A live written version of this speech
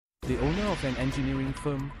The owner of an engineering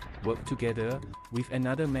firm worked together with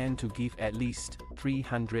another man to give at least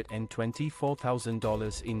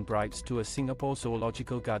 $324,000 in bribes to a Singapore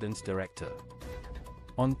Zoological Gardens director.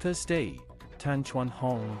 On Thursday, Tan Chuan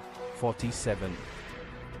Hong, 47,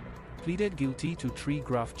 pleaded guilty to 3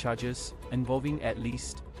 graft charges involving at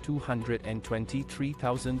least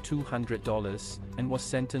 $223,200 and was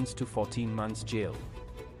sentenced to 14 months jail.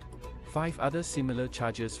 5 other similar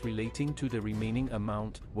charges relating to the remaining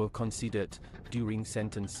amount were considered during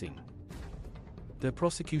sentencing. The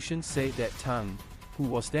prosecution said that Tan, who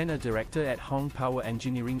was then a director at Hong Power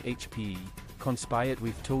Engineering (HPE), conspired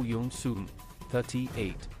with To Yung Soon,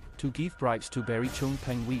 38, to give bribes to Barry Chung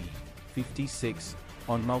Peng Wee, 56,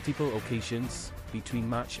 on multiple occasions between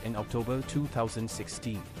March and October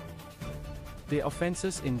 2016. The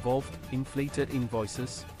offences involved inflated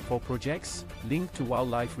invoices for projects linked to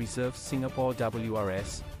Wildlife Reserve Singapore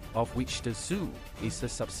WRS, of which the zoo is a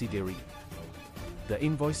subsidiary. The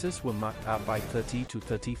invoices were marked up by 30 to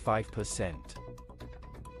 35%.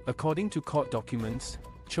 According to court documents,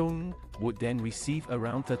 Chung would then receive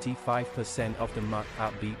around 35% of the marked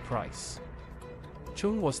up bid price.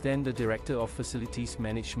 Chung was then the Director of Facilities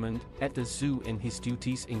Management at the zoo, and his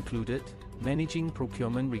duties included managing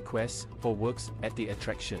procurement requests for works at the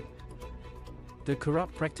attraction. The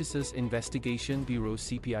Corrupt Practices Investigation Bureau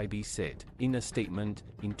 (CPIB) said in a statement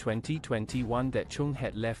in 2021 that Chung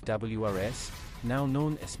had left WRS, now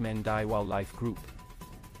known as Mandai Wildlife Group.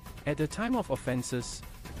 At the time of offences,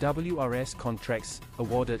 WRS contracts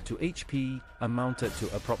awarded to HPE amounted to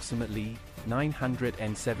approximately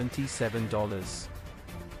 $977,000.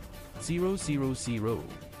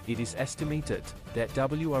 It is estimated that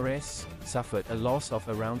WRS suffered a loss of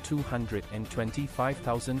around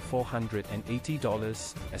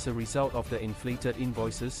 $225,480 as a result of the inflated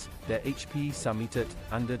invoices that HPE submitted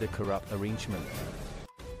under the corrupt arrangement.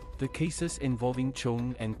 The cases involving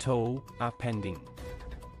Chung and To are pending.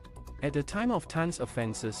 At the time of Tan's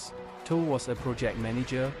offences, To was a project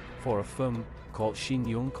manager for a firm called Shin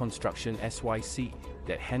Yong Construction (SYC)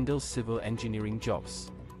 that handles civil engineering jobs.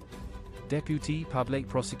 Deputy Public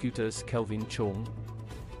Prosecutors Kelvin Chong,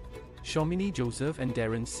 Shomini Joseph and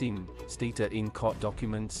Darren Sim stated in court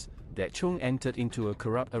documents that Chung entered into a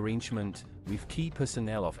corrupt arrangement with key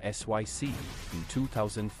personnel of SYC in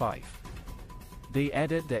 2005. They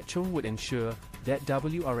added that Chung would ensure that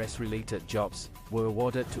WRS-related jobs were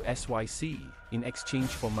awarded to SYC in exchange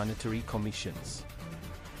for monetary commissions.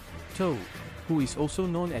 To, who is also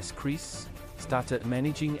known as Chris, started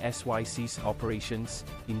managing SYC's operations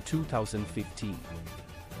in 2015.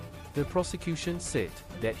 The prosecution said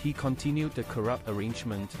that he continued the corrupt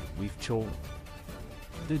arrangement with Chung.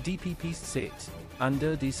 The DPP said,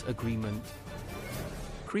 under this agreement,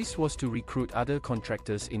 Chris was to recruit other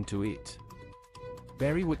contractors into it.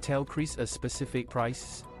 Barry would tell Chris a specific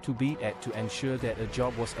price to bid at to ensure that a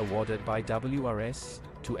job was awarded by WRS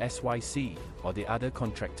to SYC or the other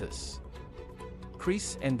contractors.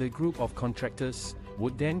 Chris and the group of contractors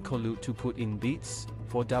would then collude to put in bids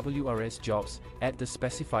for WRS jobs at the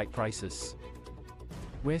specified prices,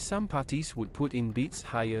 where some parties would put in bids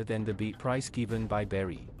higher than the bid price given by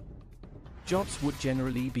Barry. Jobs would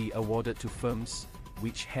generally be awarded to firms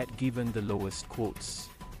which had given the lowest quotes.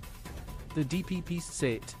 The DPP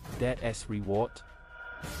said that as reward,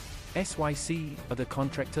 SYC, or the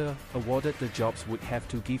contractor awarded the jobs, would have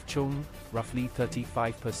to give Chung roughly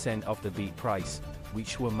 35% of the bid price,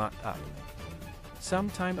 which were marked up.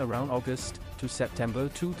 Sometime around August to September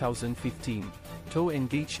 2015, To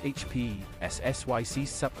engaged HPE as SYC's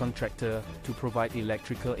subcontractor to provide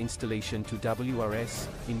electrical installation to WRS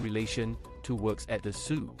in relation to works at the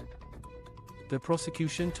zoo. The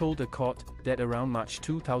prosecution told the court that around March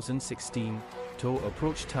 2016, To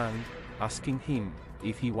approached Tan, asking him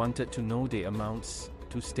if he wanted to know the amounts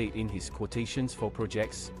to state in his quotations for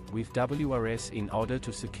projects with WRS in order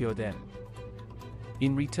to secure them.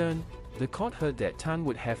 In return, the court heard that Tan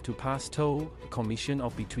would have to pass To a commission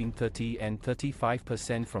of between 30 and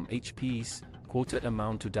 35% from HPE's quoted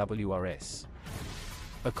amount to WRS.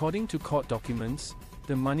 According to court documents,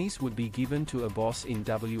 the monies would be given to a boss in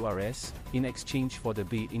WRS in exchange for the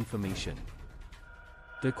bid information.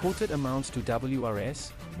 The quoted amounts to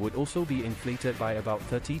WRS would also be inflated by about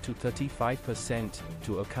 30 to 35%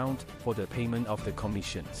 to account for the payment of the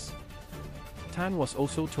commissions. Tan was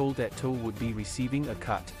also told that To would be receiving a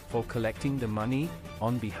cut for collecting the money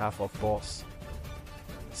on behalf of boss.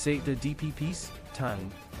 Said the DPP's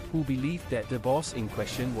Tan, who believed that the boss in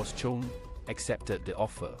question was Chung, accepted the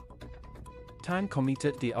offer. Tan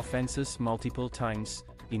committed the offences multiple times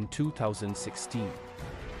in 2016.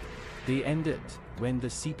 They ended when the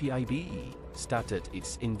CPIB started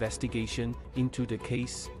its investigation into the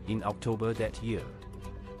case in October that year.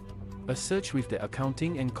 A search with the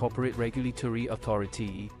Accounting and Corporate Regulatory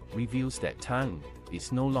Authority reveals that Tang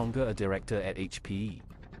is no longer a director at HPE.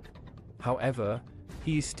 However,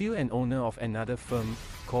 he is still an owner of another firm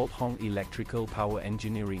called Hong Electrical Power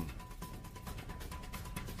Engineering.